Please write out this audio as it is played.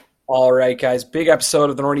All right, guys, big episode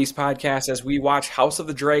of the Northeast Podcast as we watch House of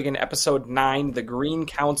the Dragon, Episode 9, The Green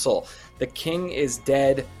Council. The king is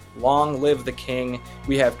dead. Long live the king.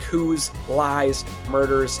 We have coups, lies,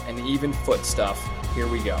 murders, and even foot stuff. Here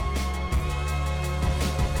we go.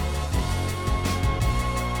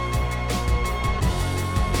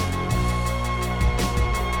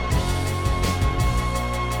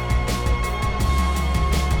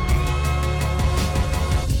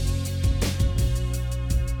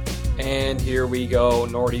 And here we go,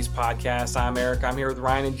 Northeast Podcast. I'm Eric. I'm here with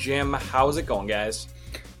Ryan and Jim. How's it going, guys?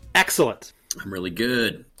 Excellent. I'm really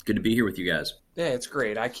good. Good to be here with you guys. Yeah, it's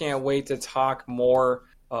great. I can't wait to talk more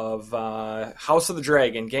of House of the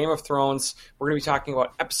Dragon, Game of Thrones. We're going to be talking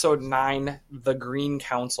about Episode 9, The Green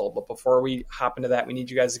Council. But before we hop into that, we need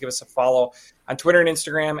you guys to give us a follow on Twitter and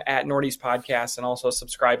Instagram at Northeast Podcast, and also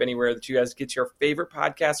subscribe anywhere that you guys get your favorite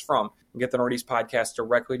podcast from. And get the Northeast Podcast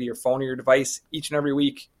directly to your phone or your device each and every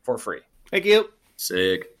week for free. Thank you.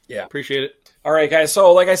 Sick. Yeah. Appreciate it. All right, guys.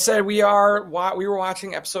 So, like I said, we were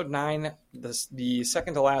watching Episode 9, the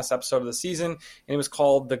second to last episode of the season, and it was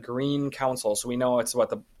called The Green Council. So we know it's what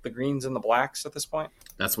the greens and the blacks at this point.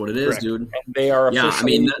 That's what it is, Correct. dude. And they are officially... Yeah, I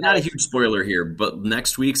mean, not a huge spoiler here, but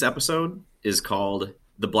next week's episode is called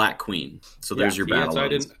The Black Queen. So there's your battle.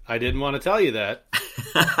 I didn't want to tell you that.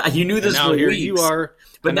 You knew this for here weeks. you are.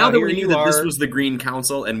 But now that we knew that this was the Green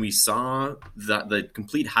Council and we saw the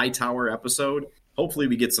complete Hightower episode, hopefully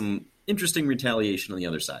we get some interesting retaliation on the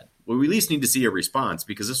other side. Well, we at least need to see a response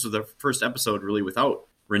because this was the first episode really without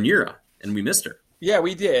Rhaenyra, and we missed her. Yeah,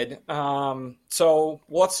 we did. So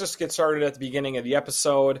let's just get started at the beginning of the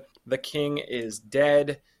episode. The king is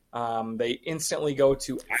dead. They instantly go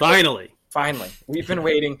to... Finally. We've been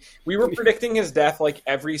waiting. We were predicting his death like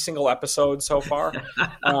every single episode so far.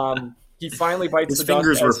 He finally bites his the dust.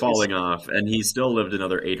 His fingers were falling off, and he still lived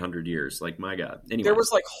another 800 years. Like, my God. Anyway. There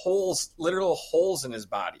was like literal holes in his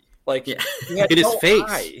body. Like, yeah. he had his no face.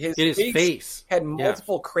 eye. His face had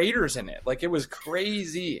multiple craters in it. Like, it was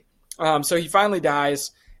crazy. So he finally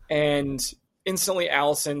dies, and instantly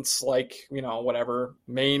Alicent's like, whatever,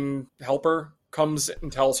 main helper comes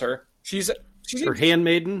and tells her. She's her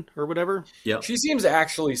handmaiden or whatever. Yeah. She seems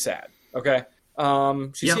actually sad. Okay.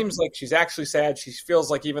 She seems like she's actually sad. She feels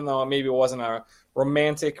like even though maybe it wasn't a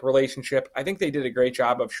romantic relationship, I think they did a great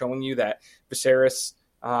job of showing you that Viserys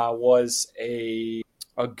was a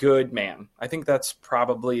good man. I think that's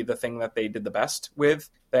probably the thing that they did the best with,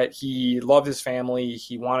 that he loved his family.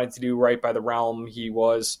 He wanted to do right by the realm. He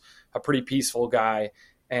was a pretty peaceful guy.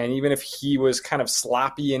 And even if he was kind of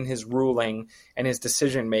sloppy in his ruling and his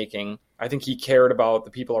decision making, I think he cared about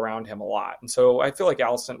the people around him a lot. And so I feel like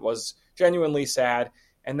Alicent was genuinely sad.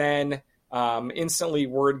 And then instantly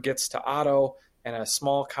word gets to Otto, and a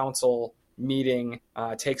small council meeting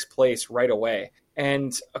takes place right away.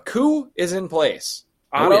 And a coup is in place.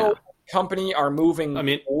 Otto company are moving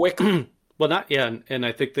quickly. Well, and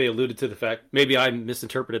I think they alluded to the fact, maybe I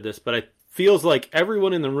misinterpreted this, but it feels like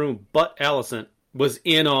everyone in the room but Alicent was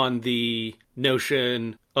in on the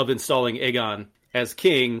notion of installing Aegon as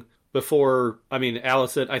king before. I mean,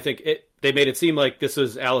 Alicent, I think they made it seem like this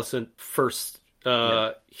was Alicent's first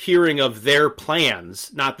hearing of their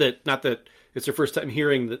plans. Not that it's her first time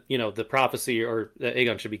hearing the prophecy or that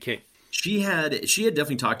Aegon should be king. She had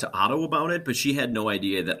definitely talked to Otto about it, but she had no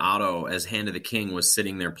idea that Otto, as Hand of the King, was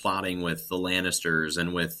sitting there plotting with the Lannisters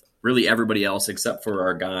and with really everybody else except for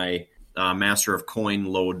our guy, Master of Coin,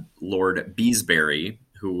 Lord Beesbury,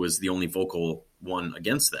 who was the only vocal one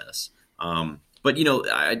against this. But,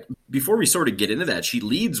 before we sort of get into that, she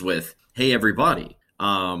leads with, hey, everybody,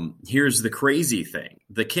 here's the crazy thing.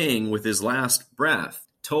 The king, with his last breath,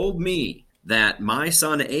 told me that my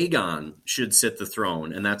son Aegon should sit the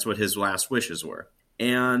throne, and that's what his last wishes were.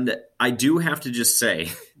 And I do have to just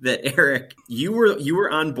say that, Eric, you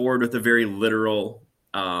were on board with a very literal,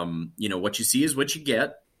 what you see is what you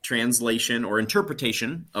get, translation or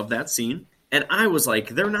interpretation of that scene. And I was like,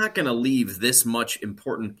 they're not going to leave this much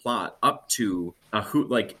important plot up to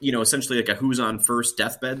essentially like a who's on first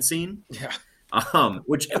deathbed scene. Yeah.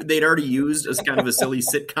 Which they'd already used as kind of a silly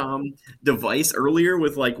sitcom device earlier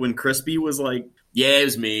with like when Crispy was like, yeah, it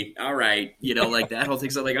was me. All right. Like that whole thing.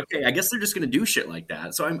 So like, okay, I guess they're just going to do shit like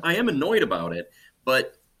that. So I am annoyed about it,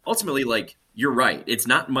 but ultimately, like, you're right. It's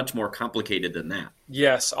not much more complicated than that.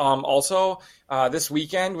 Yes. Also, this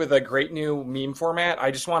weekend with a great new meme format,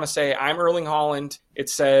 I just want to say I'm Erling Haaland. It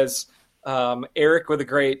says Eric with a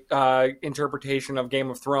great interpretation of Game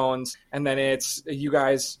of Thrones. And then it's you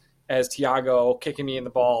guys as Tiago kicking me in the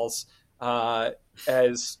balls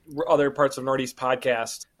as other parts of Northeast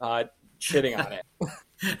Podcast shitting on it.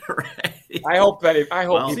 Right. I hope that. I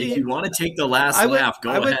hope. Well, if you want to take the last laugh,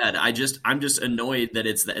 go ahead. I'm just annoyed that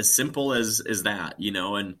it's as simple as that,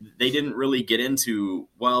 And they didn't really get into.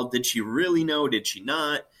 Well, did she really know? Did she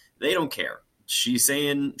not? They don't care. She's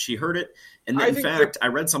saying she heard it, and in fact, I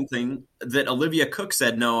read something that Olivia Cook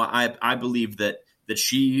said. No, I believe that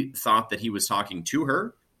she thought that he was talking to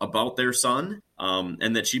her about their son,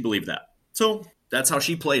 and that she believed that. So that's how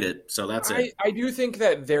she played it. So that's it. I do think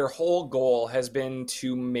that their whole goal has been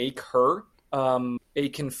to make her a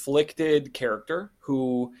conflicted character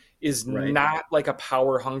who is not like a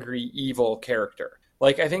power-hungry, evil character.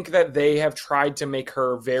 Like, I think that they have tried to make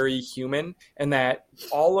her very human, and that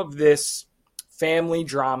all of this family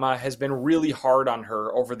drama has been really hard on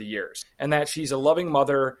her over the years, and that she's a loving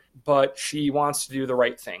mother, but she wants to do the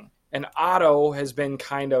right thing. And Otto has been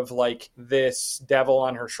kind of like this devil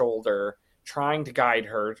on her shoulder, trying to guide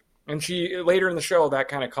her. And she later in the show, that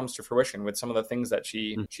kind of comes to fruition with some of the things that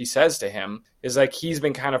she says to him, is like he's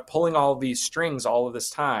been kind of pulling all of these strings all of this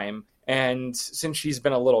time. And since she's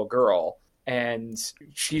been a little girl, and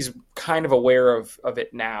she's kind of aware of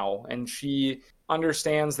it now, and she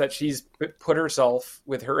understands that she's put herself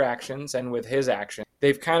with her actions and with his action.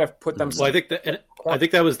 They've kind of put themselves. Well, I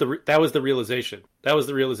think that was the realization. That was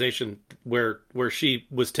the realization where she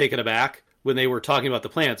was taken aback when they were talking about the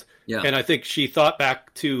plans. Yeah. And I think she thought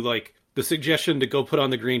back to like the suggestion to go put on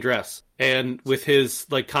the green dress, and with his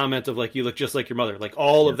like comment of like, you look just like your mother, like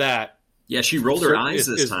all of that. Yeah, she rolled her eyes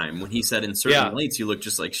this time when he said in certain lights you look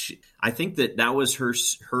just like she. I think that was her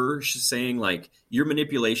saying like, your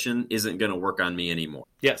manipulation isn't going to work on me anymore.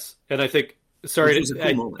 Yes, and I think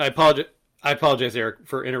I apologize, Eric,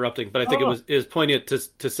 for interrupting, but I think it was poignant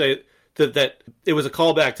to say that it was a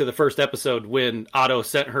callback to the first episode when Otto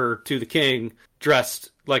sent her to the king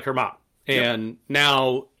dressed like her mom, and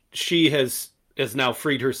now she has now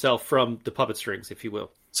freed herself from the puppet strings, if you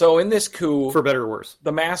will. So in this coup, for better or worse,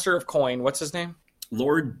 the Master of Coin, what's his name?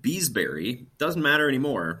 Lord Beesbury doesn't matter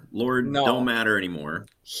anymore. Don't matter anymore.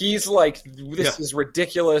 He's like, this is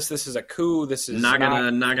ridiculous. This is a coup. This is not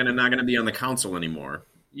gonna be on the council anymore.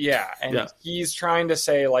 Yeah, and he's trying to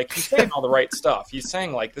say, like, he's saying all the right stuff. He's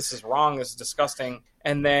saying, like, this is wrong, this is disgusting.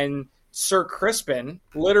 And then Sir Crispin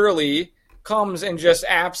literally comes and just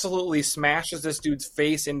absolutely smashes this dude's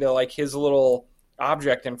face into, like, his little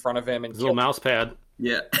object in front of him. And his little mouse pad.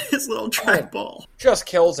 Yeah, his little trackball. Just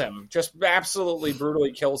kills him. Just absolutely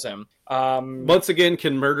brutally kills him. Once again,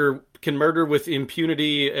 can murder with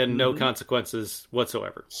impunity and no consequences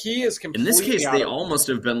whatsoever. He is completely. In this case, they all must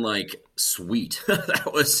have been like, sweet.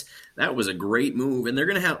 that was a great move, and they're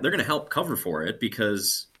gonna help cover for it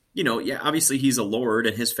because obviously he's a lord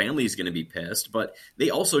and his family's gonna be pissed, but they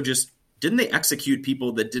also didn't they execute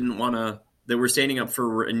people that didn't want that were standing up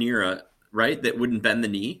for Rhaenyra, right? That wouldn't bend the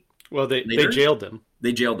knee. Well, they jailed them.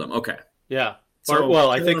 They jailed them. Okay. Yeah.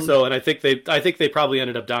 I think so, and I think they probably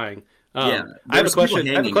ended up dying. I have a question.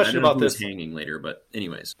 I have a question about this. Hanging later, but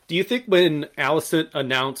anyways. Do you think when Alicent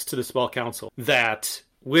announced to the small council that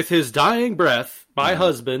with his dying breath, my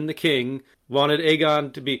husband, the king, wanted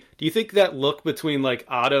Aegon to be? Do you think that look between like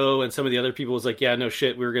Otto and some of the other people was like, yeah, no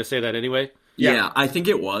shit, we were going to say that anyway? Yeah, I think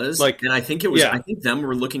it was. And I think it was. Yeah. I think they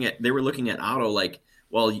were looking at Otto like,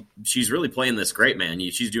 well, she's really playing this great, man.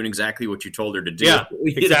 She's doing exactly what you told her to do. Yeah,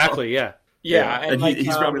 exactly. Yeah. Yeah, and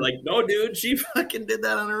he's probably like, no, dude, she fucking did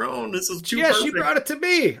that on her own. This is too perfect. She brought it to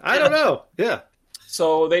me. I don't know. Yeah.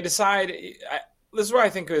 So they decide, this is what I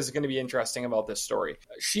think is going to be interesting about this story.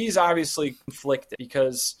 She's obviously conflicted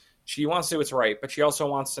because she wants to do what's right, but she also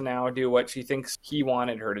wants to now do what she thinks he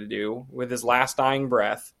wanted her to do with his last dying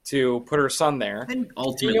breath to put her son there. And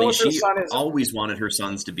ultimately, she always wanted her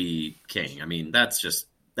sons to be king. I mean, that's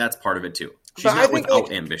part of it too. She's not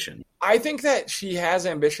without ambition. I think that she has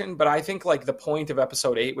ambition, but I think like the point of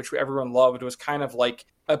episode 8, which everyone loved, was kind of like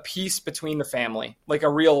a peace between the family, like a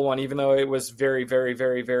real one, even though it was very, very,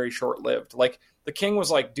 very, very short-lived. Like the king was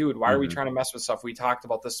like, dude, why are we trying to mess with stuff? We talked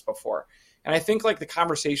about this before. And I think like the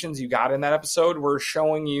conversations you got in that episode were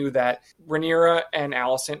showing you that Rhaenyra and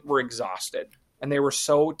Alicent were exhausted and they were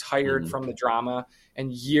so tired from the drama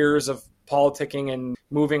and years of politicking and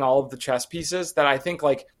moving all of the chess pieces that I think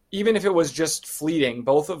like, even if it was just fleeting,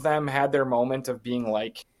 both of them had their moment of being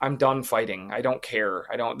like, I'm done fighting. I don't care.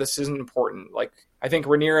 This isn't important. Like, I think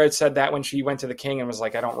Rhaenyra had said that when she went to the king and was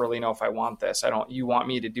like, I don't really know if I want this. You want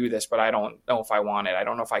me to do this, but I don't know if I want it. I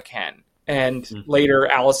don't know if I can. And later,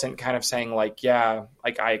 Alicent kind of saying like, yeah,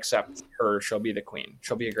 like I accept her. She'll be the queen.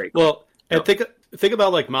 She'll be a great queen. Well, and think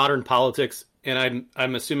about like modern politics. And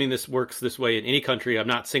I'm assuming this works this way in any country. I'm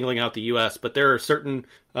not singling out the U.S., but there are certain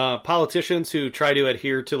politicians who try to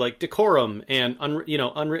adhere to like decorum and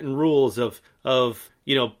unwritten rules of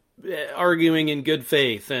arguing in good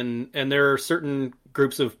faith, and there are certain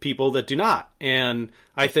groups of people that do not. And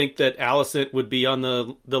I think that Alicent would be on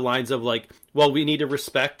the lines of like, well, we need to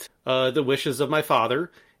respect the wishes of my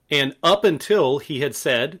father. And up until he had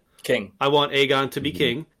said, king, I want Aegon to be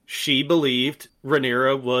king, she believed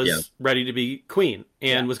Rhaenyra was ready to be queen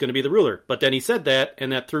and was going to be the ruler. But then he said that,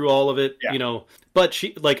 and that threw all of it, but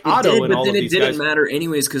she, like Otto and all of these guys. But then it didn't matter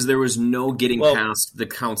anyways because there was no getting past the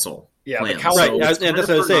council. Yeah, plan. the council. Right, and that's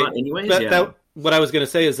what I was saying. Anyways, what I was going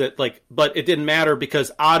to say is that, like, but it didn't matter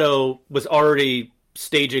because Otto was already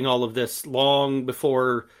staging all of this long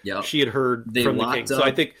before she had heard from the king. So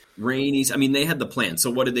I think Rhaenys, I mean, they had the plan.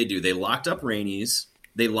 So what did they do? They locked up Rhaenys.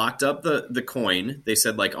 They locked up the coin. They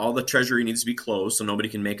said, like, all the treasury needs to be closed so nobody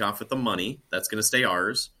can make off with the money. That's going to stay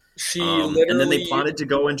ours. And then they plotted to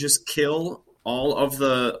go and just kill all of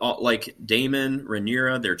like Daemon,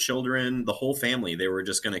 Rhaenyra, their children, the whole family. They were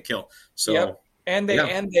just going to kill. So and they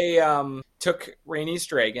took Rhaenys'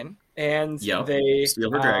 dragon and they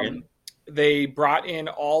steal her dragon. They brought in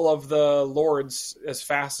all of the lords as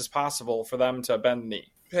fast as possible for them to bend the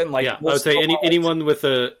knee. And I would say anyone with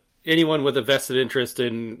a vested interest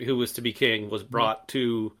in who was to be king was brought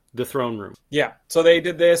to the throne room. Yeah. So they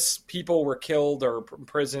did this. People were killed or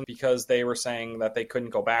imprisoned because they were saying that they couldn't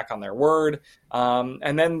go back on their word.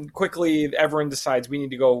 And then quickly everyone decides we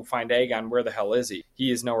need to go find Aegon. Where the hell is he?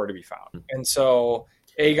 He is nowhere to be found. And so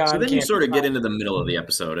Aegon. So then you sort of get into the middle of the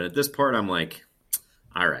episode. And at this part, I'm like,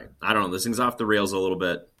 all right, I don't know. This thing's off the rails a little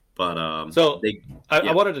bit. But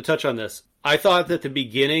I wanted to touch on this. I thought that the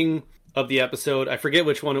beginning of the episode, I forget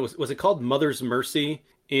which one it was. Was it called Mother's Mercy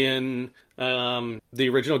in the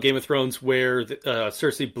original Game of Thrones, where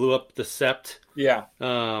Cersei blew up the Sept? Yeah.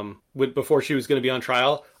 Before she was going to be on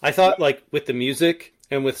trial, I thought, like, with the music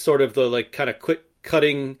and with sort of the like kind of quick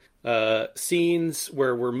cutting scenes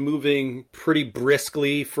where we're moving pretty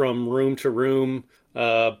briskly from room to room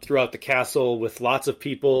throughout the castle with lots of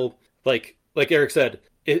people, like Eric said.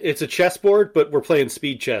 It's a chessboard, but we're playing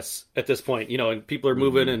speed chess at this point, and people are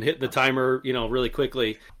moving and hitting the timer, really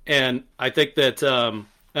quickly. And I think that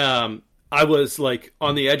I was like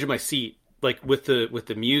on the edge of my seat, like with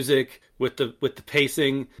the music, with the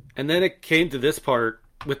pacing, and then it came to this part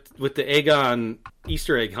with the Aegon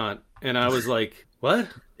Easter egg hunt, and I was like, "What?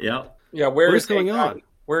 Yeah, what is going on?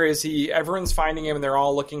 Where is he? Everyone's finding him, and they're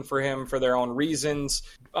all looking for him for their own reasons.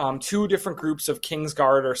 2 different groups of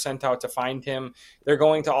Kingsguard are sent out to find him. They're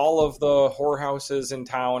going to all of the whorehouses in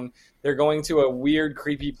town. They're going to a weird,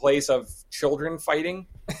 creepy place of children fighting,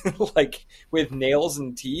 like with nails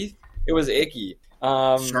and teeth. It was icky.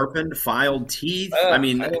 Sharpened, filed teeth. I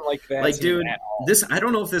mean, I didn't like that. Like, dude, I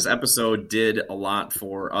don't know if this episode did a lot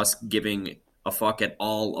for us giving a fuck at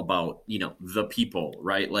all about, the people,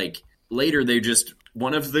 right? Like, later they just,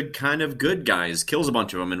 one of the kind of good guys kills a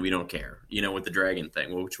bunch of them and we don't care, with the dragon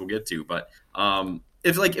thing, which we'll get to. But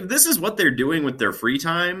if this is what they're doing with their free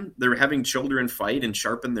time, they're having children fight and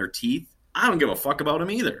sharpen their teeth, I don't give a fuck about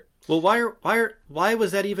them either. Well, why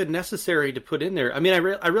was that even necessary to put in there? I mean, I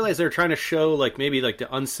realize they're trying to show like maybe like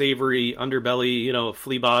the unsavory underbelly,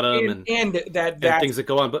 flea bottom and things that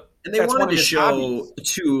go on, but and they wanted to show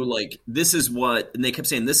too, like, this is what, and they kept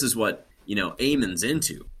saying this is what Aemon's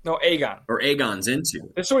into. No, Aegon's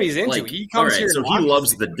into. That's what he's into. Like, he comes here. So he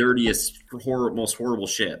loves the dirtiest, most horrible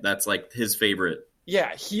shit. That's like his favorite.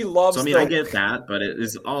 Yeah, he loves. So I mean, I get that, but it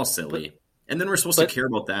is all silly. And then we're supposed to care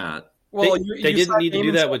about that. Well, they didn't need to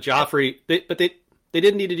do that with Joffrey. They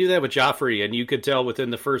didn't need to do that with Joffrey, and you could tell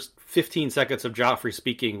within the first 15 seconds of Joffrey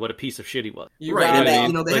speaking what a piece of shit he was. Right,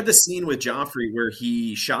 and they had the scene with Joffrey where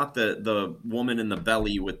he shot the woman in the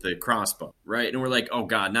belly with the crossbow, right? And we're like, oh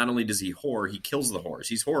god, not only does he whore, he kills the whores.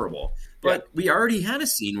 He's horrible. But we already had a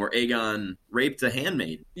scene where Aegon raped the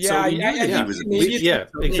handmaid. Yeah, so we knew that he was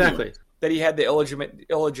exactly. That he had the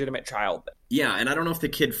illegitimate child. Yeah, and I don't know if the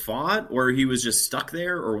kid fought or he was just stuck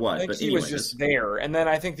there or what. I think but he was just there. And then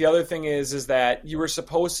I think the other thing is that you were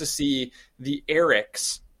supposed to see the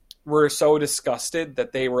Erics were so disgusted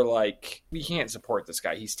that they were like, we can't support this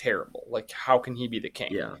guy. He's terrible. Like, how can he be the king?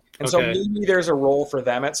 Yeah. And so maybe there's a role for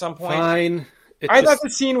them at some point. Fine. I thought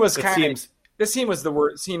the scene was This scene was the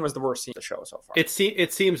worst scene of the show so far. It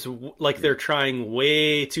seems like they're trying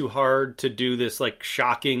way too hard to do this like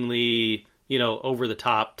shockingly, over the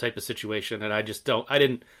top type of situation, and I just don't. I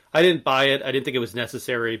didn't buy it. I didn't think it was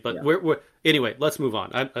necessary. But anyway, let's move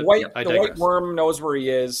on. The White Worm knows where he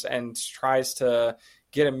is and tries to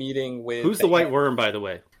get a meeting with. Who's the White Worm, by the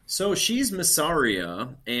way? So she's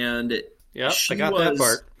Mysaria, and I got that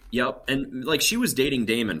part. Yep, and like she was dating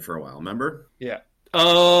Daemon for a while. Remember? Yeah.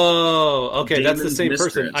 Oh, okay. Daemon's that's the same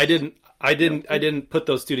mistress. person. I didn't put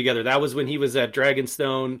those two together. That was when he was at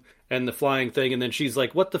Dragonstone and the flying thing, and then she's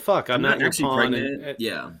like, "What the fuck? I'm not your pawn."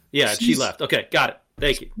 Yeah, she left. Okay, got it.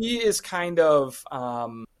 Thank you. He is kind of.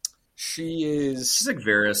 She's like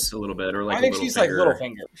Varys a little bit, or like I think she's like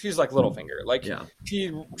Littlefinger. She's like Littlefinger. Like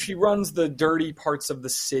she runs the dirty parts of the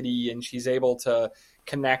city, and she's able to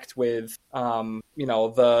connect with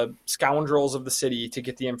the scoundrels of the city to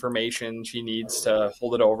get the information she needs to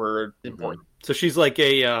hold it over. Important. So she's like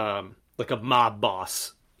a mob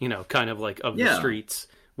boss, kind of like of the streets,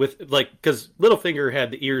 with like, because Littlefinger had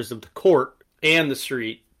the ears of the court and the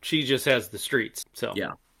street. She just has the streets. So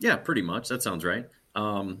yeah, pretty much. That sounds right.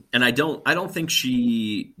 And I don't think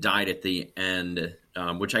she died at the end,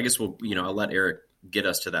 which I guess I'll let Eric get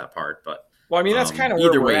us to that part, but. Well, I mean, that's kind of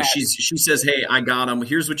either way. She says, "Hey, I got him.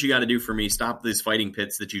 Here's what you got to do for me. Stop these fighting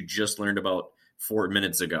pits that you just learned about 4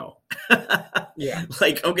 minutes ago." Yeah,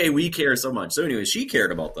 like, okay, we care so much. So, anyway, she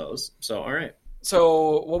cared about those. So, all right.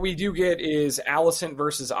 So, what we do get is Alicent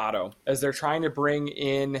versus Otto as they're trying to bring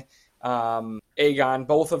in Aegon.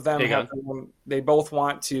 Both of them they both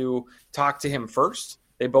want to talk to him first.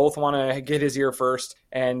 They both want to get his ear first,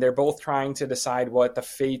 and they're both trying to decide what the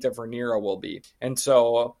fate of Rhaenyra will be. And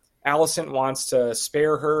so Alicent wants to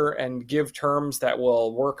spare her and give terms that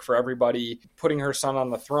will work for everybody, putting her son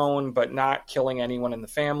on the throne, but not killing anyone in the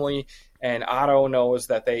family. And Otto knows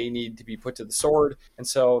that they need to be put to the sword. And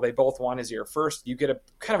so they both want his ear first. You get a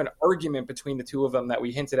kind of an argument between the two of them that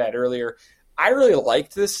we hinted at earlier. I really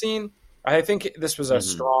liked this scene. I think this was a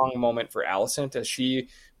strong moment for Alicent, as she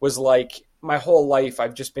was like, my whole life,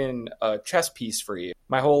 I've just been a chess piece for you.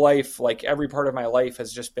 My whole life, like every part of my life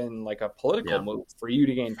has just been like a political move for you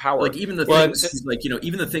to gain power. Like even the things,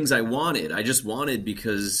 even the things I wanted, I just wanted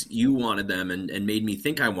because you wanted them and made me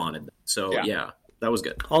think I wanted them. So yeah, that was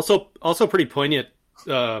good. Also pretty poignant.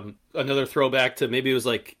 Another throwback to maybe it was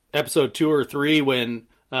like episode 2 or 3 when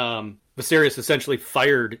Viserys essentially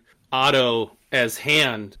fired Otto as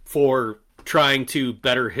Hand for trying to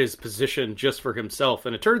better his position just for himself.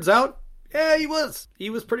 And it turns out, he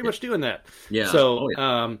was pretty much doing that. Yeah. So,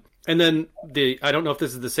 and then I don't know if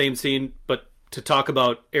this is the same scene, but to talk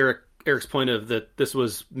about Eric's point of that this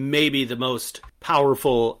was maybe the most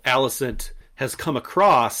powerful Alicent has come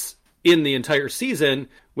across in the entire season,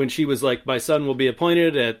 when she was like, my son will be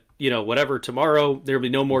appointed at, whatever tomorrow, there'll be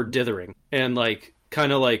no more dithering. And like,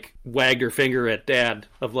 kind of like wagged her finger at Dad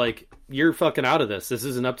of like, you're fucking out of this. This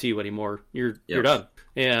isn't up to you anymore. You're done.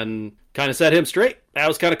 And kind of set him straight. That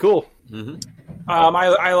was kind of cool. Mm-hmm.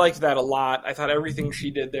 I liked that a lot. I thought everything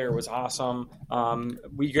she did there was awesome.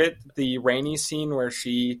 We get the Rhaenys scene where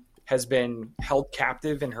she has been held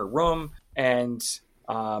captive in her room, and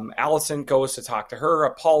Alicent goes to talk to her,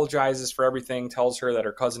 apologizes for everything, tells her that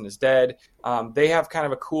her cousin is dead. They have kind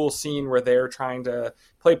of a cool scene where they're trying to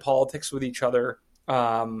play politics with each other.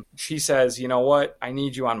 She says, you know what? I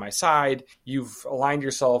need you on my side. You've aligned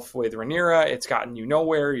yourself with Rhaenyra. It's gotten you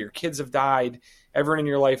nowhere. Your kids have died. Everyone in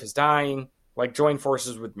your life is dying. Like, join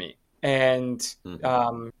forces with me. And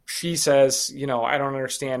she says, I don't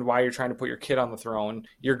understand why you're trying to put your kid on the throne.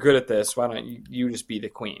 You're good at this. Why don't you just be the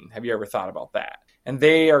queen? Have you ever thought about that? And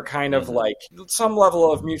they are kind of like some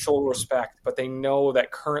level of mutual respect, but they know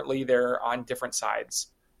that currently they're on different sides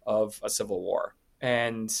of a civil war.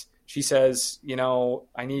 And she says,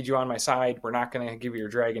 I need you on my side. We're not going to give your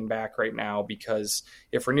dragon back right now, because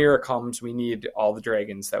if Rhaenyra comes, we need all the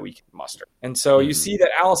dragons that we can muster. And so you see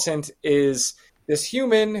that Alicent is this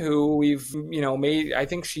human who we've, made. I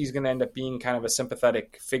think she's going to end up being kind of a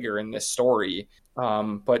sympathetic figure in this story.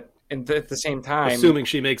 But at the same time, assuming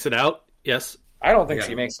she makes it out, yes. I don't think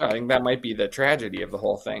she makes it out. I think that might be the tragedy of the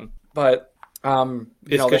whole thing. But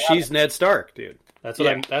it's because she's Ned Stark, dude. That's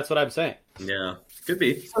what I'm saying. Yeah, could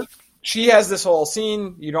be. She has this whole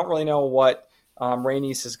scene. You don't really know what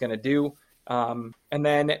Rhaenys is going to do. And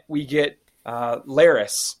then we get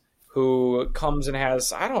Larys, who comes and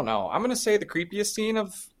has, I don't know, I'm going to say the creepiest scene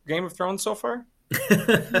of Game of Thrones so far.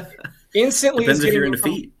 Instantly, depends if you're in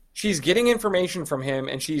defeat. She's getting information from him,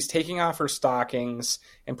 and she's taking off her stockings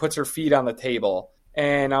and puts her feet on the table.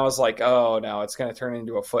 And I was like, oh, no, it's going to turn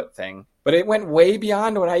into a foot thing. But it went way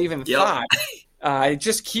beyond what I even thought. It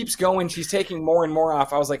just keeps going. She's taking more and more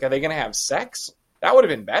off. I was like, are they going to have sex? That would have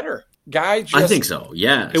been better. I think so,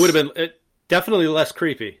 yeah. It would have been definitely less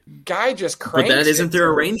creepy. Guy just cranks. But that isn't their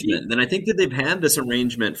arrangement. Then I think that they've had this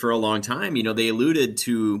arrangement for a long time. They alluded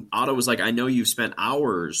to, Otto was like, I know you've spent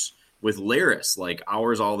hours with Larys, like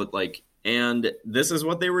hours all that, like, and this is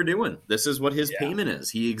what they were doing. This is what his payment is.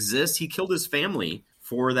 He exists. He killed his family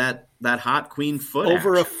for that hot queen foot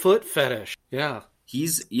over action. A foot fetish. Yeah.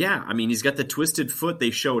 He's got the twisted foot they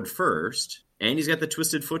showed first, and he's got the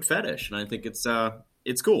twisted foot fetish, and I think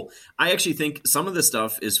it's cool. I actually think some of the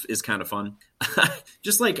stuff is kind of fun.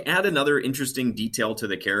 Just like add another interesting detail to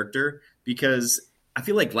the character, because I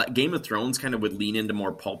feel like Game of Thrones kind of would lean into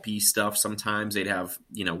more pulpy stuff. Sometimes they'd have,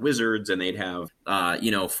 wizards, and they'd have,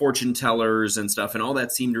 fortune tellers and stuff. And all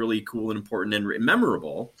that seemed really cool and important and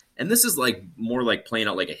memorable. And this is like more like playing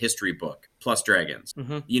out like a history book plus dragons.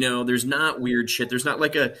 Mm-hmm. There's not weird shit. There's not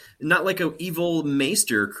like a evil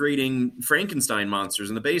maester creating Frankenstein monsters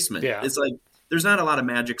in the basement. Yeah. It's like, there's not a lot of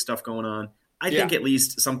magic stuff going on. I think at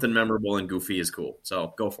least something memorable and goofy is cool.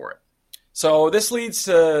 So go for it. So this leads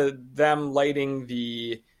to them lighting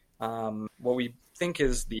the what we think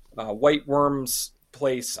is the White Worm's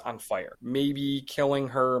place on fire. Maybe killing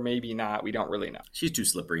her, maybe not. We don't really know. She's too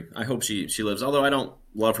slippery. I hope she lives. Although I don't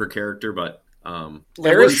love her character, but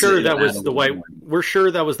we're sure that was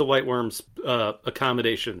the White Worm's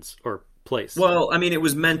accommodations or place. Well, I mean, it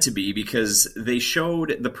was meant to be, because they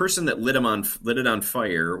showed the person that lit it on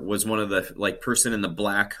fire was one of the person in the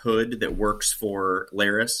black hood that works for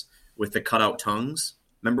Larys, with the cutout tongues.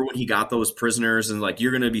 Remember when he got those prisoners and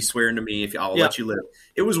you're going to be swearing to me if I'll let you live?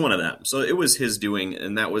 It was one of them. So it was his doing,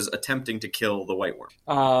 and that was attempting to kill the White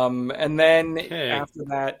Worm. And then after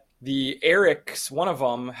that, the Eric's, one of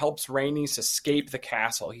them, helps Rhaenys escape the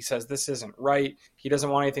castle. He says this isn't right. He doesn't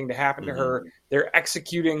want anything to happen to her. They're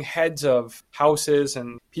executing heads of houses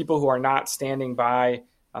and people who are not standing by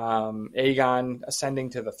Aegon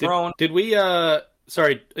ascending to the throne. Did we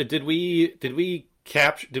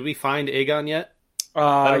find Aegon yet?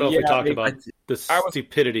 I don't know if we talked about the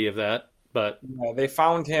stupidity of that, but they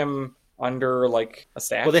found him under a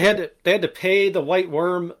statue. Well, they had to pay the White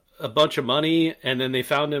Worm a bunch of money, and then they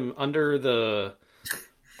found him under the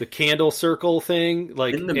candle circle thing,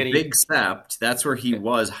 in the big sept. That's where he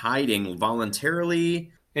was hiding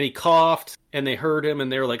voluntarily, and he coughed, and they heard him,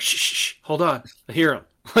 and they were like, "Shh, hold on, I hear him."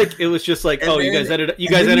 It was just like, you guys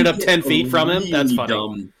ended up 10 feet from him. That's funny.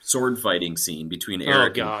 Dumb sword fighting scene between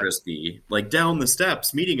Eric and Crispy, down the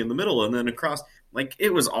steps, meeting in the middle, and then across.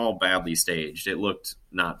 It was all badly staged. It looked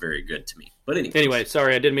not very good to me. But anyway,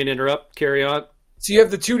 sorry, I didn't mean to interrupt. Carry on. So you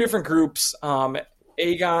have the two different groups,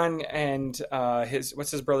 Aegon and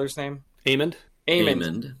what's his brother's name? Aemond.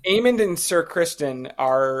 Aemond and Sir Criston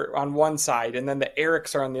are on one side, and then the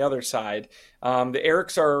Erics are on the other side. The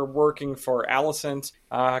Erics are working for Alicent.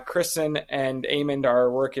 Criston and Aemond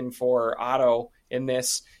are working for Otto in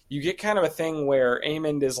this. You get kind of a thing where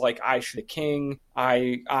Aemond is like, I should be king.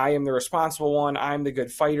 I am the responsible one. I'm the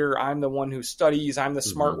good fighter. I'm the one who studies. I'm the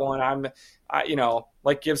smart one.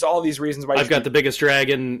 Gives all these reasons why I've got the biggest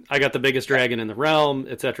dragon. I got the biggest dragon in the realm,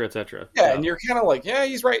 etc., etc. Yeah, and you're kind of like, yeah,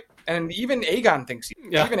 he's right. And even Aegon thinks,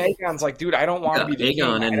 even Aegon's like, dude, I don't want to be the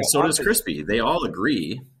Aegon, king. And so does Crispy. They all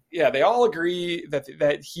agree. Yeah, they all agree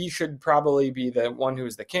that he should probably be the one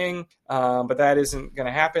who's the king, but that isn't going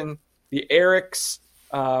to happen. The Erics,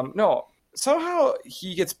 no, somehow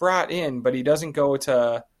he gets brought in, but he doesn't go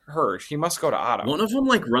to her. He must go to Otto. One of them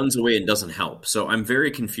runs away and doesn't help, so I'm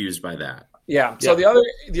very confused by that. Yeah. So the other.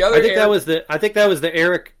 I think that was the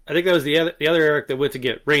Eric. I think that was the other Eric that went to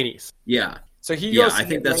get Rhaenys. Yeah. So he goes. I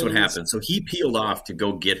think that's what happened. So he peeled off to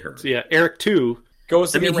go get her. So Eric 2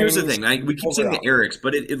 goes to get Rhaenys. Here's the thing. We keep saying the Erics,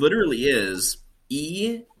 but it literally is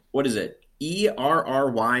what is it?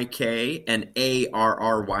 ERRYK and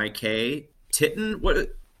ARRYK. Titten? What?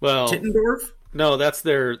 Well, Tittendorf? No, that's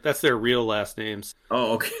their real last names.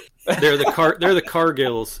 Oh, okay. They're the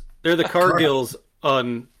Cargills. They're the Cargills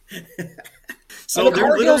on. So the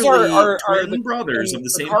they're literally twin brothers of the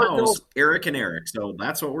same house, Eric and Eric. So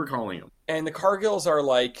that's what we're calling them. And the Cargills are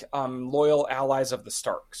loyal allies of the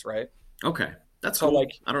Starks, right? Okay, that's cool.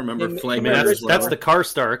 I don't remember flag. That's the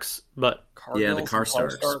Karstarks, but yeah, the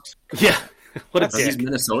Karstarks. Yeah, what are these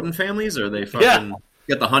Minnesotan families? Or are they fucking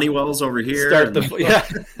got the Honeywells over here?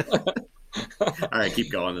 All right,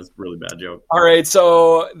 keep going. That's a really bad joke. All right,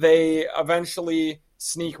 so they eventually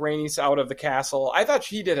sneak Rhaenys out of the castle. I thought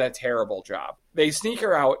she did a terrible job. They sneak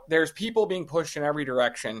her out. There's people being pushed in every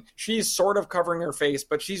direction. She's sort of covering her face,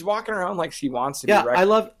 but she's walking around like she wants to be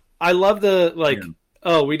recognized. I love the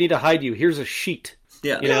oh, we need to hide you. Here's a sheet.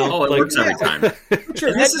 Yeah. It works every time.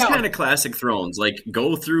 This is kind of classic Thrones.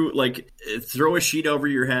 Go through, throw a sheet over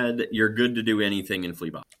your head. You're good to do anything in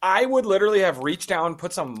Fleabag. I would literally have reached down,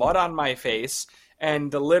 put some mud on my face,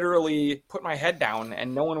 and literally put my head down,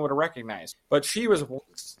 and no one would have recognized. But she was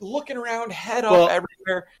looking around, head up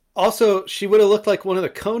everywhere. Also, she would have looked like one of the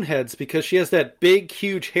Coneheads because she has that big,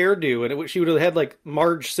 huge hairdo, and she would have had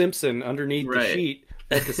Marge Simpson underneath the sheet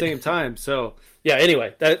at the same time. So, yeah,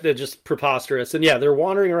 anyway, that's just preposterous. And yeah, they're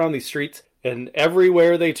wandering around these streets. and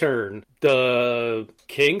everywhere they turn, the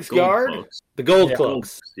King's Guard, the Gold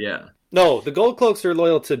Cloaks. Yeah. No, the Gold Cloaks are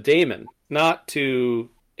loyal to Daemon, not to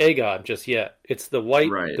Aegon just yet. It's the white,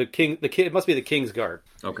 the king. It must be the King's Guard.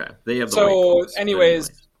 Okay, they have the white cloaks.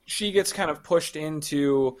 Anyways, she gets kind of pushed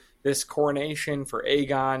into this coronation for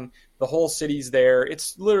Aegon. The whole city's there.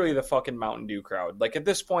 It's literally the fucking Mountain Dew crowd. Like, at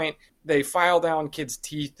this point, they file down kids'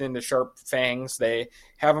 teeth into sharp fangs. They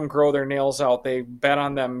have them grow their nails out. They bet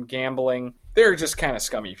on them gambling. They're just kind of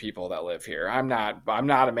scummy people that live here. I'm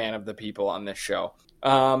not a man of the people on this show.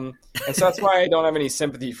 And so that's why I don't have any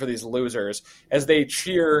sympathy for these losers. As they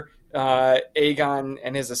cheer Aegon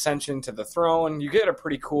and his ascension to the throne, you get a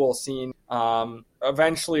pretty cool scene.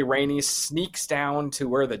 Eventually, Rhaenys sneaks down to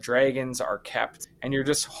where the dragons are kept, and you're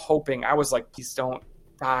just hoping. I was like, please don't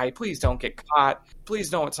die. Please don't get caught.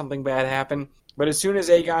 Please don't let something bad happen. But as soon as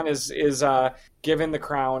Aegon is given the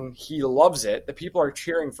crown, he loves it. The people are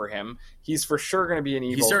cheering for him. He's for sure going to be an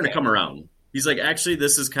evil. He's starting king. To come around. He's like, actually,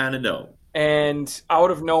 this is kind of dope. And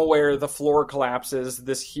out of nowhere, the floor collapses.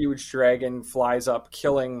 This huge dragon flies up,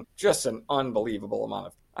 killing just an unbelievable amount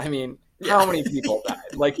of... I mean, how many people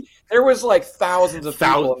died? Like, there was like thousands of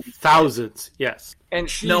people. Thousands, yes. And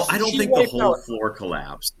I don't think the whole floor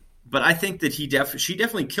collapsed. But I think that she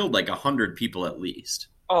definitely killed like 100 people at least.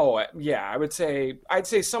 Oh, yeah, I'd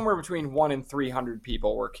say somewhere between 100 and 300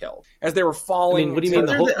 people were killed as they were falling. I mean, what do you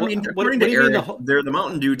mean? According to Eric, they're the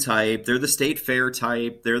Mountain Dew type. They're the State Fair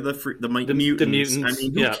type. They're the mutants. The mutants. I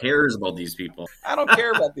mean, who cares about these people? I don't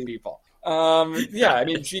care about these people. Yeah, I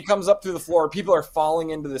mean, she comes up through the floor. People are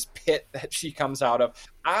falling into this pit that she comes out of.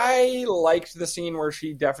 I liked the scene where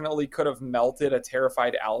she definitely could have melted a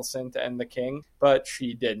terrified Alicent and the king, but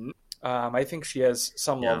she didn't. I think she has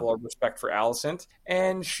some level of respect for Alicent,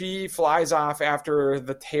 and she flies off after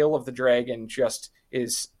the tail of the dragon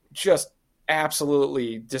is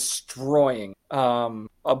absolutely destroying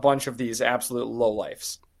a bunch of these absolute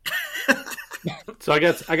lowlifes. So I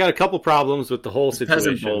got a couple problems with the whole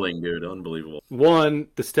situation. Peasant bowling, dude, unbelievable. One,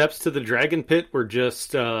 the steps to the dragon pit were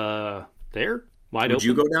just there, wide open. Would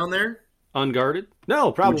you go down there unguarded?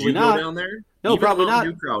 No, probably Would you not. Go down there? No, even probably not. The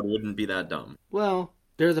Mountain Dew crowd wouldn't be that dumb. Well,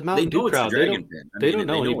 they're the Mountain Dew crowd. They don't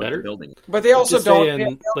know any better. But they also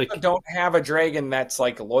don't have a dragon that's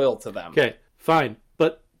like loyal to them. Okay, fine.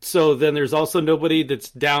 But so then there's also nobody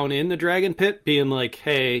that's down in the dragon pit being like,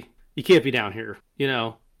 "Hey, you can't be down here." You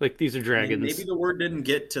know, like these are dragons. Maybe the word didn't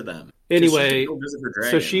get to them. Anyway,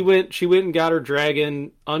 so she went and got her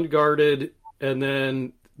dragon unguarded, and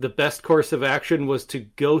then the best course of action was to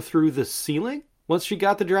go through the ceiling once she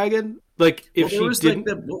got the dragon. Like, if she didn't...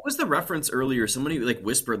 Like what was the reference earlier? Somebody like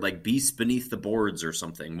whispered like beasts beneath the boards or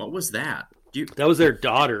something. What was that? That was their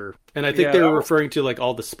daughter. And I think they were referring to like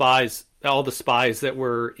all the spies that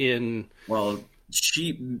were in... Well,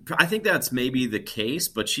 I think that's maybe the case,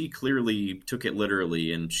 but she clearly took it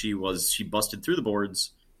literally, and she busted through the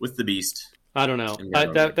boards with the beast. I don't know.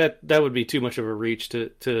 That would be too much of a reach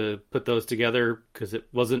to put those together, because it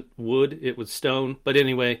wasn't wood, it was stone. But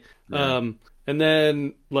anyway, and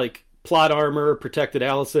then like plot armor protected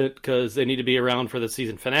Alicent because they need to be around for the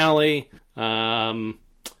season finale. I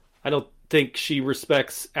don't think she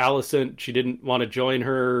respects Alicent. She didn't want to join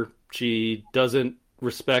her. She doesn't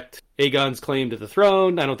respect Aegon's claim to the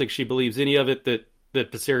throne. I don't think she believes any of it that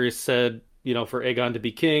Viserys said, for Aegon to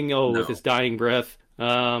be king. With his dying breath.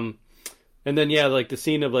 And then, like the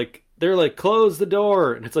scene of like, they're like, close the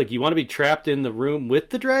door. And it's like, you want to be trapped in the room with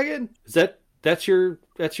the dragon? That's your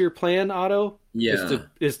plan, Otto? Yeah.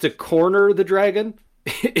 Is to corner the dragon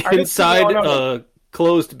inside a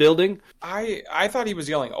closed building? I thought he was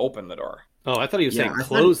yelling, open the door. Oh, I thought he was saying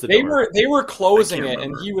close the door. They were closing it,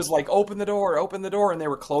 and he was like, open the door, and they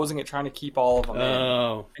were closing it, trying to keep all of them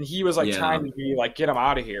in. And he was like trying to be like, get them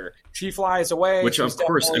out of here. She flies away. Which, of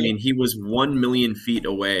course, I mean, he was 1 million feet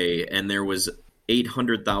away, and there was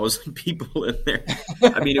 800,000 people in there.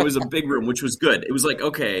 I mean, it was a big room, which was good. It was like,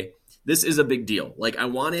 okay, this is a big deal. Like, I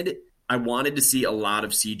wanted to see a lot of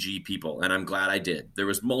CG people, and I'm glad I did. There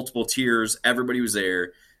was multiple tiers. Everybody was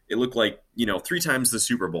there. It looked like, 3 times the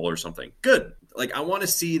Super Bowl or something. Good. Like, I want to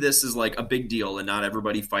see this as like a big deal and not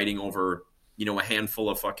everybody fighting over, a handful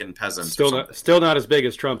of fucking peasants. Still not as big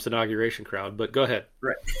as Trump's inauguration crowd, but go ahead.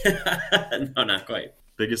 Right. No, not quite.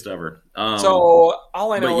 Biggest ever. So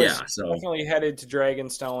all I know is she's definitely headed to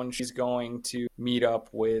Dragonstone. She's going to meet up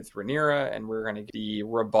with Rhaenyra, and we're going to get the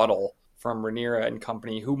rebuttal from Rhaenyra and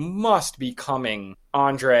company, who must be coming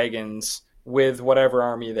on dragons with whatever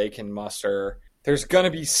army they can muster. There's going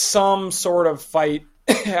to be some sort of fight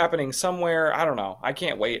happening somewhere. I don't know. I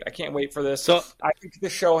can't wait. I can't wait for this. So I think the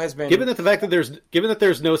show has been given that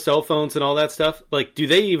there's no cell phones and all that stuff. Like, do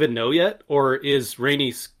they even know yet, or is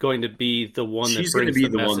Rhaenys going to be the one? She's going to be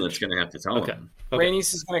the one that's going to have to tell them. Okay.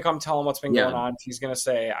 Rhaenys is going to come tell him what's been going on. She's going to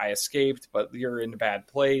say, "I escaped, but you're in a bad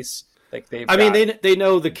place." Like they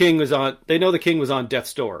know the king was on. They know the king was on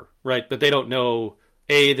death's door, right? But they don't know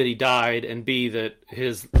A, that he died, and B, that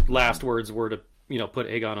his last words were to put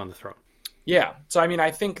Aegon on the throne. Yeah. So, I mean,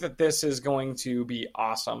 I think that this is going to be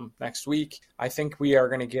awesome next week. I think we are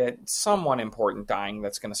going to get someone important dying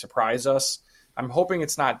that's going to surprise us. I'm hoping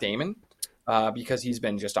it's not Daemon because he's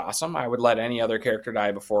been just awesome. I would let any other character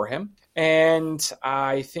die before him. And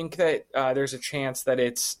I think that there's a chance that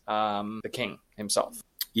it's the king himself.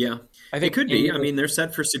 Yeah, I think it could be. I mean, they're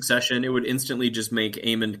set for succession. It would instantly just make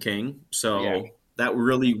Aemond king. So that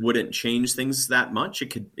really wouldn't change things that much. It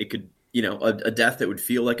could. A death that would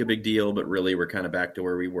feel like a big deal, but really we're kind of back to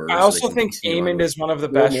where we were. I also think Aemond is one of the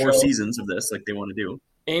best more seasons of this, like they want to do.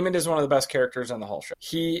 Aemond is one of the best characters on the whole show.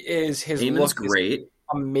 His Aemond's look great. Is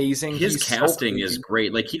amazing. His casting is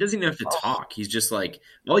great. Like, he doesn't even have to talk. He's just like,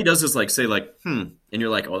 all he does is like say like, and you're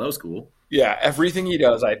like, oh, that was cool. Yeah, everything he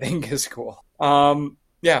does, I think, is cool.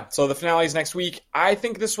 Yeah, so the finale is next week. I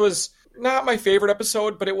think this was not my favorite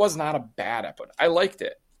episode, but it was not a bad episode. I liked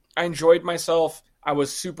it. I enjoyed myself. I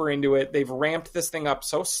was super into it. They've ramped this thing up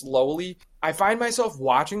so slowly. I find myself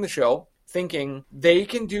watching the show thinking they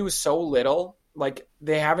can do so little. Like,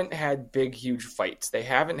 they haven't had big, huge fights. They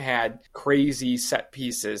haven't had crazy set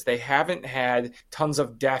pieces. They haven't had tons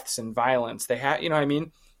of deaths and violence. They have, you know what I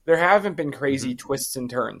mean? There haven't been crazy twists and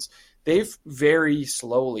turns. They've very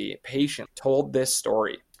slowly, patient, told this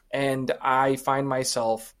story. And I find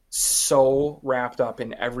myself so wrapped up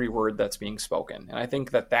in every word that's being spoken. And I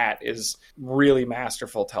think that is really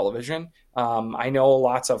masterful television. I know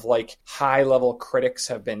lots of like high level critics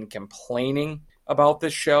have been complaining about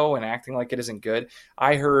this show and acting like it isn't good.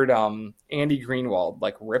 I heard Andy Greenwald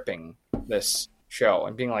like ripping this show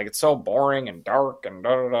and being like, it's so boring and dark and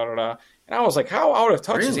da da da da da. And I was like, how out of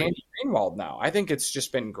touch is Andy Greenwald now? I think it's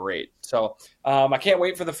just been great. So I can't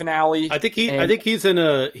wait for the finale. I think he's in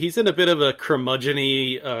a bit of a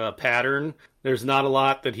curmudgeon-y pattern. There's not a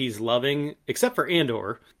lot that he's loving, except for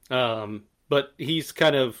Andor. But he's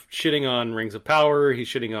kind of shitting on Rings of Power. He's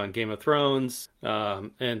shitting on Game of Thrones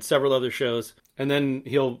and several other shows. And then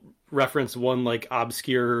he'll reference one like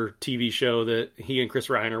obscure TV show that he and Chris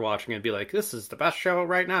Ryan are watching and be like, this is the best show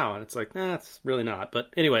right now. And it's like, nah, it's really not. But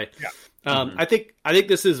anyway, I think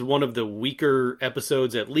this is one of the weaker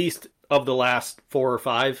episodes, at least of the last 4 or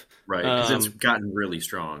 5. Right. Because it's gotten really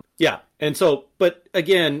strong. Yeah. And so, but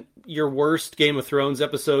again, your worst Game of Thrones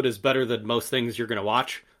episode is better than most things you're going to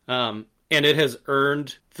watch. And it has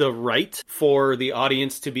earned the right for the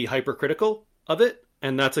audience to be hypercritical of it.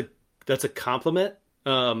 And that's a compliment.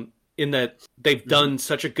 In that they've done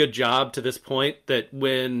such a good job to this point that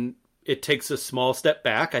when it takes a small step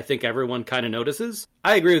back, I think everyone kind of notices.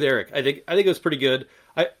 I agree with Eric. I think it was pretty good.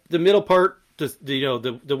 The middle part,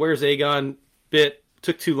 the Where's Aegon bit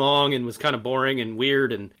took too long and was kind of boring and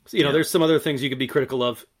weird. And there's some other things you could be critical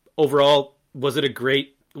of. Overall, was it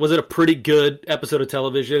a pretty good episode of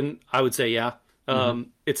television? I would say, yeah.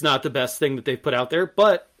 It's not the best thing that they've put out there,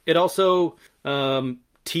 but it also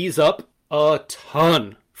tees up a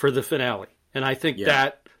ton for the finale. And I think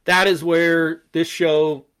that is where this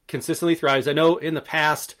show consistently thrives. I know in the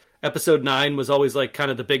past, episode 9 was always like kind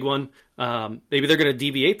of the big one. Maybe they're going to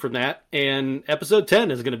deviate from that, and episode 10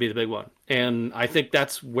 is going to be the big one. And I think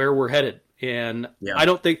that's where we're headed. And I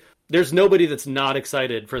don't think there's nobody that's not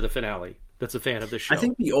excited for the finale that's a fan of this show. I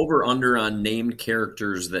think the over-under on named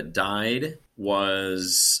characters that died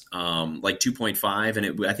was like 2.5,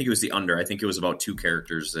 and I think it was the under. I think it was about 2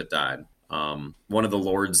 characters that died. One of the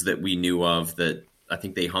lords that we knew of that I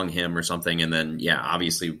think they hung him or something. And then,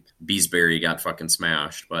 obviously Beesbury got fucking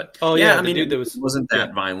smashed, but I mean, it wasn't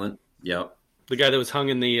that violent. Yep. The guy that was hung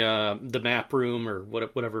in the map room or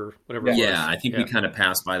whatever. Yeah. I think we kind of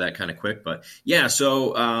passed by that kind of quick, but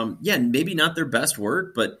so, maybe not their best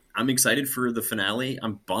work, but I'm excited for the finale.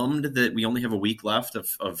 I'm bummed that we only have a week left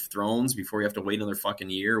of Thrones before we have to wait another fucking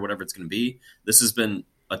year or whatever it's going to be. This has been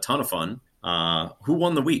a ton of fun. Who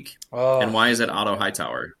won the week, and why is it Otto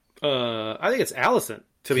Hightower? I think it's Allison.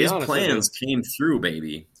 To be honest, his plans came through,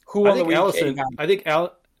 baby. Who won the week? Allison. I think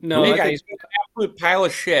No, he's been an absolute pile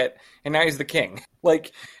of shit, and now he's the king.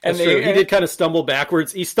 Like, and he did kind of stumble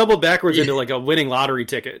backwards. He stumbled backwards into like a winning lottery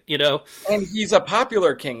ticket, And he's a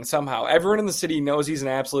popular king somehow. Everyone in the city knows he's an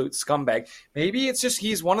absolute scumbag. Maybe it's just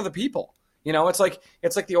he's one of the people. It's like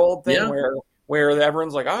the old thing where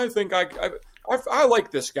everyone's like, I think I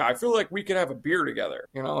like this guy. I feel like we could have a beer together.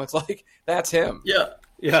 You know, it's like, that's him. Yeah.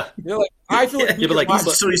 You're like, I feel like,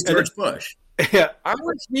 so he's George Bush. Yeah. I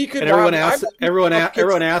wish he could. And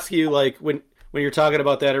everyone asks you, like, when you're talking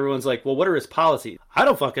about that, everyone's like, well, what are his policies? I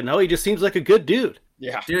don't fucking know. He just seems like a good dude.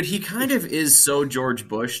 Yeah. Dude, he kind of is so George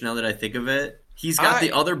Bush now that I think of it. He's got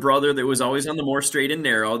the other brother that was always on the more straight and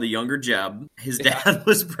narrow, the younger Jeb. His dad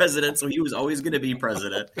was president, so he was always going to be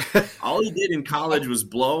president. All he did in college was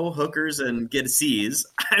blow hookers and get C's.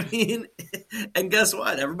 I mean, and guess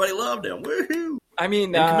what? Everybody loved him. Woohoo! I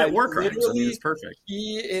mean, commit war crimes. I mean, it's perfect.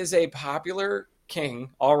 He is a popular king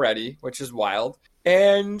already, which is wild.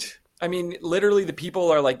 And I mean, literally, the people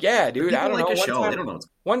are like, "Yeah, dude, I don't know."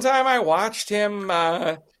 One time, I watched him.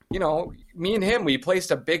 Me and him, we placed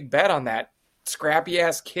a big bet on that scrappy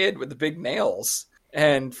ass kid with the big nails,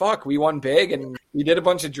 and we won big, and we did a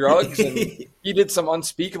bunch of drugs, and he did some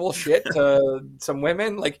unspeakable shit to some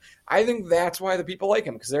women. Like, I think that's why the people like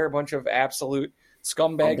him, because they're a bunch of absolute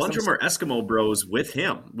scumbags. A bunch of them are Eskimo bros with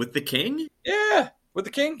him, with the king. Yeah, with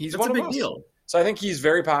the king. That's one of us. That's a big deal. So I think he's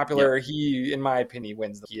very popular. Yep. He, in my opinion,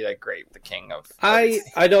 wins the king of. I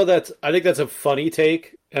know that's. I think that's a funny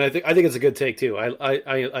take, and I think it's a good take too. I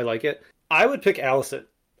like it. I would pick Alicent.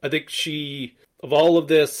 I think she, of all of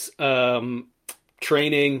this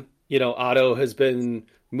training, Otto has been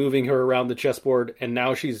moving her around the chessboard, and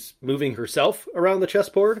now she's moving herself around the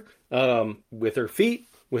chessboard with her feet,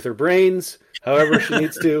 with her brains, however she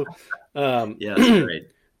needs to. Yeah, that's great.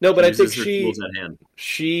 No, but I think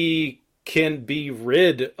she can be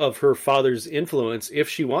rid of her father's influence if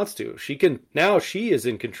she wants to. Now she is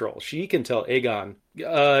in control. She can tell Aegon,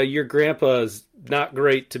 your grandpa's not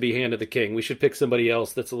great to be hand of the king. We should pick somebody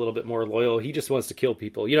else that's a little bit more loyal. He just wants to kill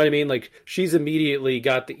people. You know what I mean? Like, she's immediately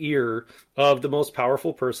got the ear of the most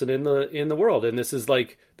powerful person in the world. And this is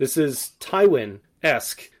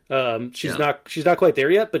Tywin-esque. She's not quite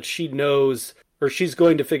there yet, but she knows, or she's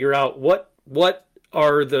going to figure out what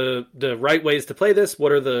are the right ways to play this?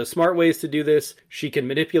 What are the smart ways to do this? She can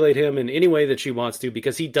manipulate him in any way that she wants to,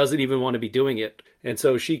 because he doesn't even want to be doing it. And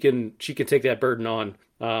so she can take that burden on.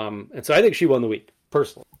 And so I think she won the week,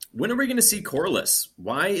 personally. When are we going to see Corlys?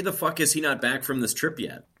 Why the fuck is he not back from this trip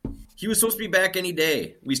yet? He was supposed to be back any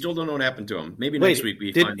day. We still don't know what happened to him. Maybe next week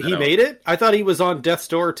we find that out. He made it? I thought he was on death's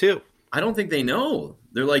door too. I don't think they know.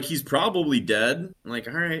 They're like, he's probably dead. I'm like,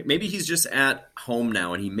 all right, maybe he's just at home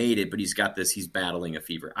now and he made it, but he's battling a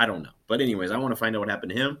fever. I don't know. But anyways, I want to find out what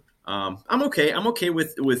happened to him. I'm okay. I'm okay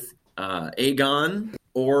with Aegon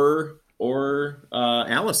or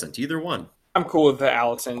Alicent, either one. I'm cool with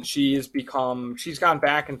Alicent. She's gone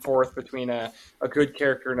back and forth between a good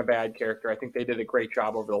character and a bad character. I think they did a great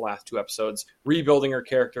job over the last 2 episodes, rebuilding her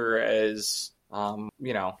character as,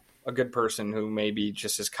 a good person who maybe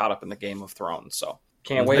just is caught up in the Game of Thrones. So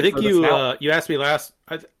can't wait. I think you asked me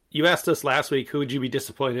you asked us last week, who would you be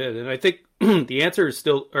disappointed in? And I think the answer is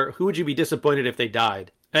still, or who would you be disappointed if they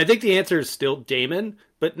died? And I think the answer is still Daemon,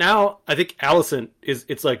 but now I think Alicent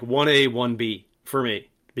it's like 1A, 1B for me,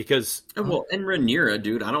 because and Rhaenyra,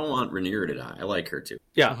 dude, I don't want Rhaenyra to die. I like her too.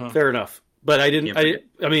 Yeah, fair enough. But I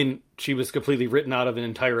mean, she was completely written out of an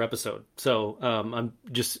entire episode. So I'm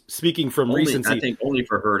just speaking from recency. I think only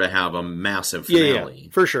for her to have a massive finale. Yeah,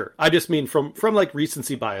 for sure. I just mean from like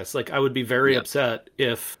recency bias. Like, I would be very upset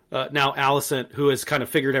if now Alicent, who has kind of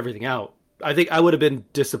figured everything out, I think I would have been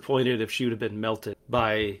disappointed if she would have been melted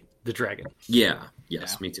by the dragon. Yeah.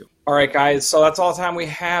 Yes, me too. All right, guys. So that's all the time we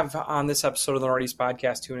have on this episode of the Northeast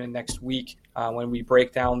Podcast. Tune in next week when we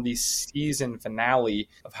break down the season finale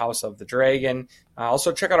of House of the Dragon.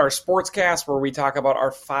 Also, check out our Sportscast, where we talk about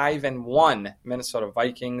our 5-1 Minnesota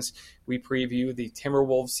Vikings. We preview the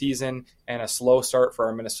Timberwolves season and a slow start for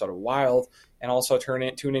our Minnesota Wild. And also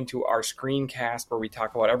tune into our Screencast, where we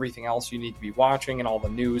talk about everything else you need to be watching and all the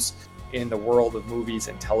news in the world of movies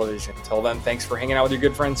and television. Until then, thanks for hanging out with your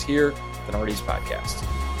good friends here at the Northeast Podcast.